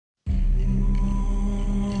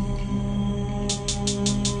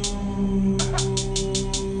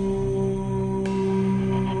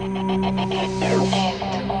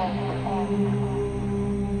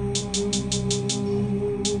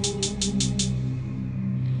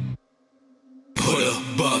Put a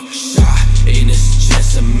buckshot in his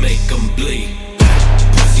chest and make him bleed.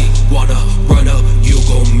 Pussy wanna run up, you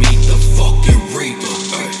gon' meet the fucking reaper.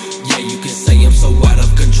 Yeah, you can say I'm so out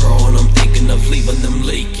of control and I'm thinking of leaving them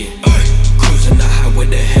leaking. Cruising the highway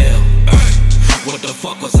to hell. What the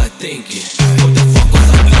fuck was I thinking? What the fuck was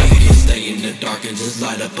I thinking? Stay in the dark and just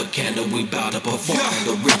light up a candle. We bout to perform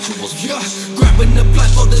the rituals. Grabbing the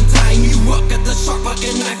blindfold and tying you up. Got the sharp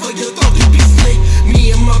fucking knife for your throat to be slit.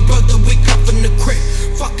 Me and my brother, we come from the crypt.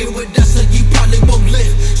 Fucking with us and you probably won't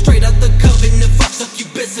live. Straight out the coven and fuck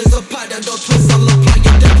succubus. Apply that no twist, I'll apply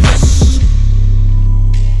your death wish.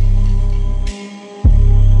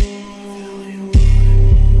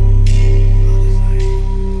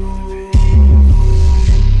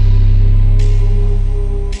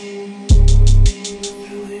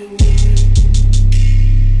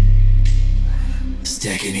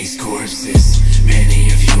 Stacking these corpses, many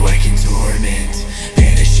of you I can torment.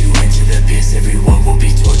 Banish you into the abyss, everyone will be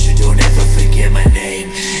tortured. Don't ever forget my name.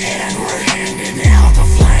 And we're handing out the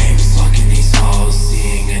flames. Walking these halls,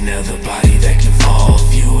 seeing another body that can fall.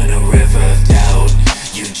 Few in a river of doubt,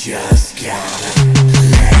 you just gotta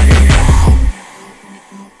let it out.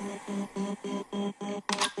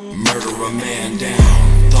 Murder a man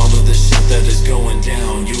down, all of the shit that is going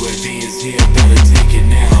down. UAV is here, better take it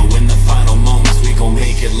now. In the final moments we gon'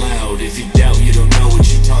 make it loud. If you doubt, you don't know what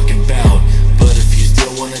you're talking about. But if you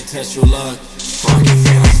still wanna test your luck,